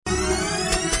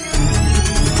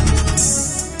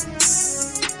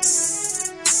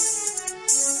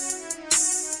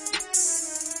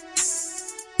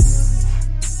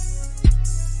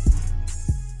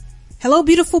Hello,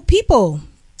 beautiful people.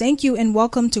 Thank you and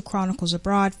welcome to Chronicles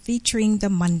Abroad featuring the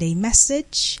Monday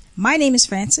Message. My name is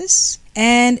Francis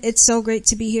and it's so great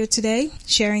to be here today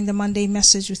sharing the Monday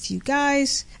Message with you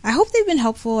guys. I hope they've been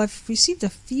helpful. I've received a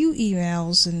few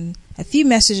emails and a few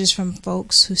messages from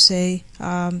folks who say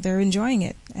they're enjoying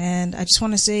it. And I just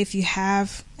want to say, if you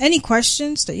have any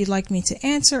questions that you'd like me to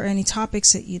answer or any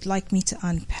topics that you'd like me to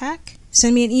unpack,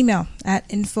 send me an email at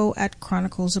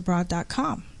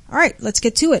info@chroniclesabroad.com. All right, let's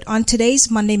get to it. On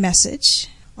today's Monday Message,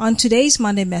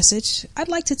 I'd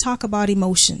like to talk about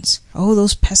emotions. Oh,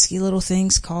 those pesky little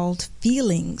things called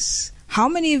feelings. How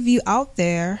many of you out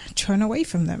there turn away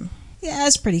from them? Yeah,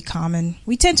 it's pretty common.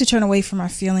 We tend to turn away from our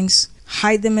feelings,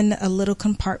 hide them in a little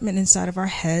compartment inside of our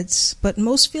heads, but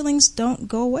most feelings don't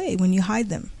go away when you hide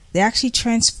them. They actually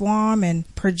transform and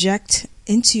project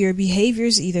into your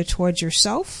behaviors, either towards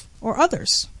yourself or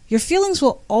others. Your feelings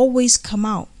will always come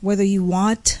out, whether you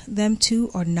want them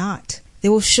to or not. They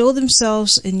will show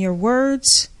themselves in your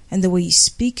words and the way you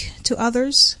speak to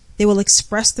others. They will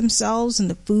express themselves in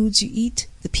the foods you eat,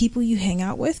 the people you hang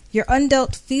out with. Your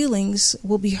undealt feelings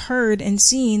will be heard and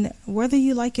seen whether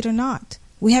you like it or not.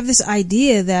 We have this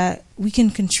idea that we can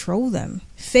control them.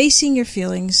 Facing your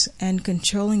feelings and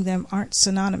controlling them aren't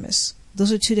synonymous.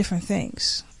 Those are two different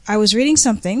things. I was reading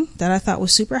something that I thought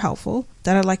was super helpful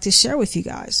that I'd like to share with you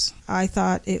guys. I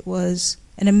thought it was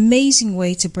an amazing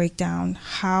way to break down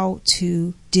how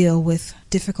to deal with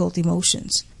difficult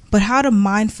emotions, but how to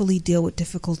mindfully deal with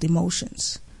difficult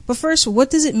emotions. But first,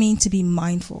 what does it mean to be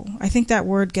mindful? I think that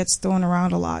word gets thrown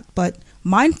around a lot, but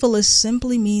mindfulness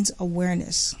simply means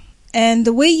awareness. And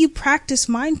the way you practice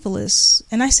mindfulness,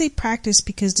 and I say practice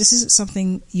because this isn't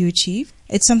something you achieve,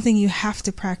 it's something you have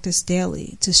to practice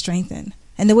daily to strengthen.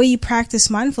 And the way you practice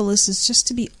mindfulness is just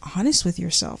to be honest with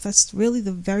yourself. That's really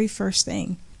the very first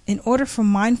thing. In order for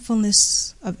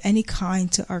mindfulness of any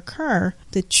kind to occur,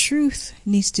 the truth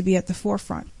needs to be at the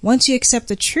forefront. Once you accept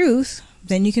the truth,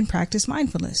 then you can practice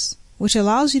mindfulness, which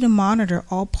allows you to monitor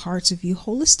all parts of you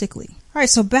holistically. All right,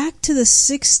 so back to the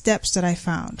 6 steps that I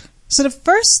found. So the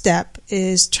first step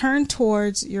is turn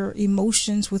towards your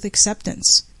emotions with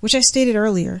acceptance, which I stated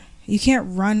earlier. You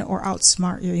can't run or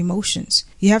outsmart your emotions.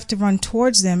 You have to run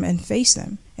towards them and face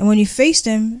them. And when you face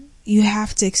them, you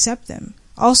have to accept them.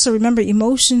 Also, remember,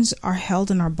 emotions are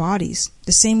held in our bodies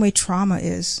the same way trauma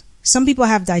is. Some people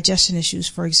have digestion issues,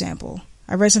 for example.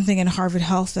 I read something in Harvard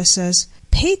Health that says,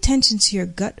 pay attention to your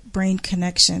gut-brain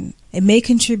connection. It may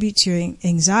contribute to your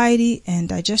anxiety and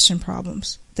digestion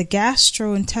problems. The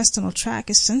gastrointestinal tract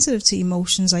is sensitive to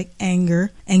emotions like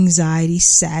anger, anxiety,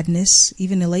 sadness,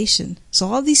 even elation. So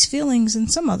all these feelings and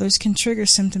some others can trigger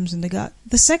symptoms in the gut.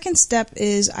 The second step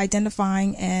is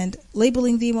identifying and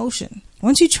labeling the emotion.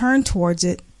 Once you turn towards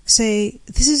it, say,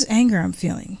 this is anger I'm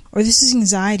feeling, or this is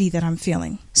anxiety that I'm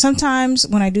feeling. Sometimes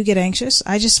when I do get anxious,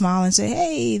 I just smile and say,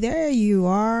 hey, there you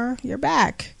are, you're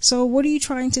back. So what are you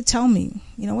trying to tell me?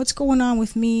 What's going on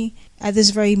with me at this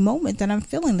very moment that I'm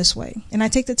feeling this way? And I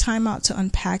take the time out to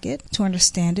unpack it, to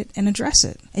understand it, and address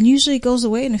it. And usually it goes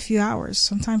away in a few hours,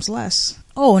 sometimes less.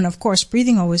 Oh, and of course,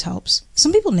 breathing always helps.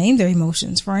 Some people name their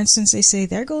emotions. For instance, they say,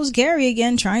 there goes Gary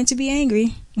again trying to be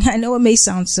angry. I know it may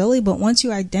sound silly, but once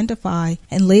you identify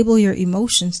and label your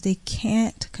emotions, they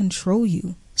can't control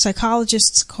you.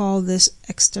 Psychologists call this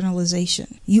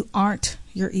externalization. You aren't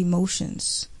your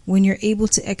emotions. When you're able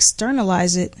to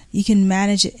externalize it, you can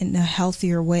manage it in a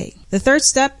healthier way. The third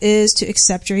step is to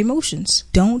accept your emotions.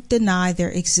 Don't deny their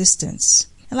existence.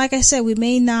 And like I said, we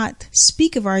may not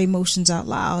speak of our emotions out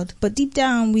loud, but deep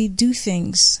down we do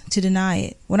things to deny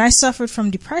it. When I suffered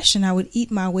from depression, I would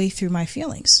eat my way through my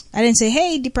feelings. I didn't say,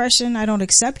 hey, depression, I don't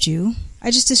accept you. I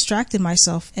just distracted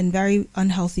myself in very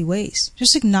unhealthy ways.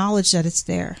 Just acknowledge that it's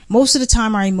there. Most of the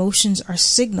time our emotions are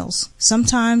signals.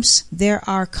 Sometimes they're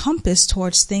our compass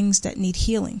towards things that need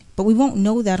healing, but we won't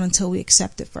know that until we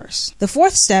accept it first. The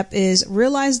fourth step is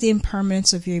realize the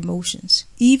impermanence of your emotions.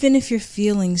 Even if your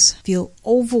feelings feel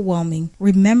overwhelming,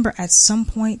 remember at some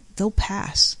point they'll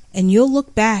pass. And you'll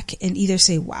look back and either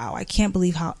say, wow, I can't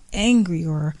believe how angry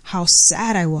or how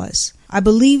sad I was. I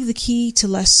believe the key to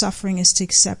less suffering is to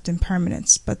accept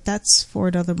impermanence, but that's for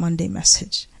another Monday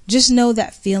Message. Just know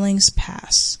that feelings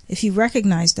pass. If you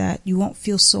recognize that, you won't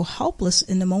feel so helpless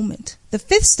in the moment. The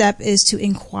fifth step is to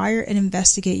inquire and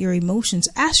investigate your emotions.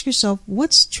 Ask yourself,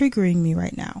 what's triggering me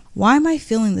right now? Why am I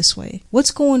feeling this way?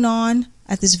 What's going on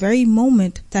at this very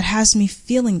moment that has me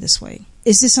feeling this way?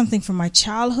 Is this something from my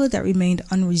childhood that remained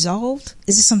unresolved?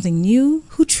 Is this something new?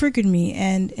 Who triggered me,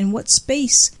 and in what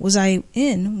space was I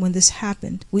in when this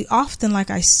happened? We often,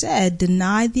 like I said,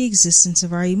 deny the existence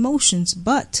of our emotions,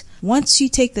 but once you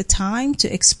take the time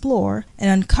to explore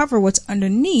and uncover what's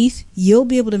underneath, you'll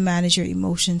be able to manage your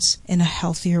emotions in a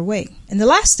healthier way. And the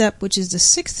last step, which is the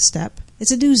 6th step, it's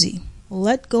a doozy.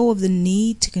 Let go of the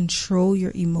need to control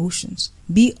your emotions.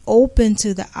 Be open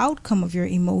to the outcome of your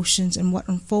emotions and what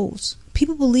unfolds.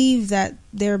 People believe that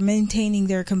they're maintaining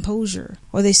their composure,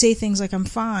 or they say things like, I'm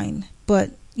fine,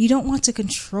 but you don't want to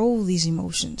control these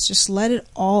emotions. Just let it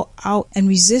all out and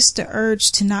resist the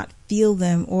urge to not feel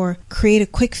them or create a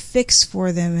quick fix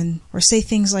for them or say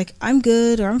things like, I'm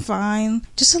good or I'm fine.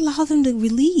 Just allow them to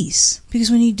release. Because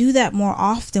when you do that more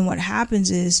often, what happens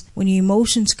is when your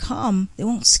emotions come, they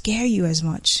won't scare you as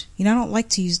much. I don't like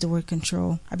to use the word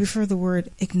control. I prefer the word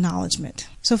acknowledgement.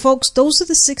 So folks, those are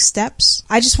the 6 steps.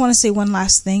 I just want to say one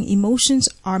last thing. Emotions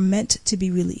are meant to be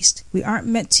released. We aren't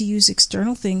meant to use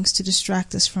external things to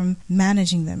distract us from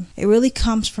managing them. It really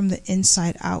comes from the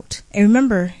inside out. And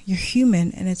remember, you're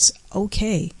human and it's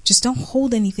okay. Just don't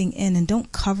hold anything in and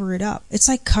don't cover it up. It's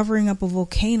like covering up a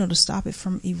volcano to stop it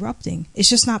from erupting. It's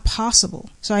just not possible.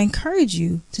 So I encourage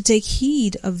you to take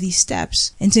heed of these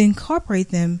steps and to incorporate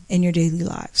them in your daily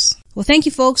lives. Well, thank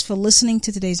you folks for listening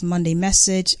to today's Monday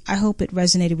message. I hope it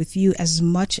resonated with you as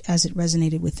much as it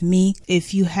resonated with me.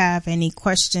 If you have any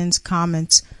questions,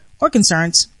 comments, or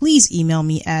concerns, please email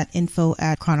me at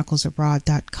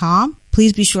info@chroniclesabroad.com.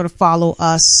 Please be sure to follow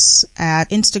us at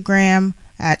Instagram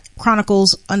at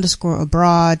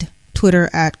Chronicles_abroad, Twitter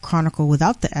at Chronicle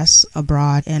without the S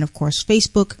abroad, and of course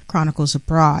Facebook Chronicles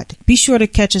Abroad. Be sure to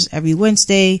catch us every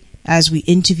Wednesday as we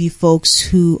interview folks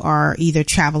who are either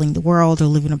traveling the world or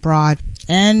living abroad.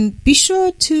 And be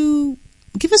sure to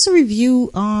give us a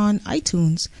review on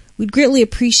iTunes. We'd greatly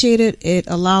appreciate it. It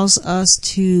allows us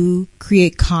to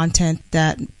create content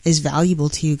that is valuable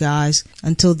to you guys.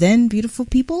 Until then, beautiful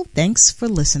people, thanks for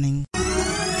listening.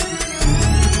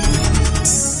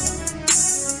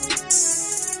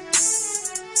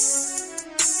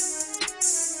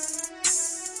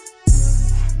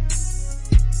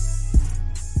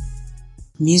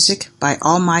 Music by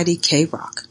Almighty K-Rock.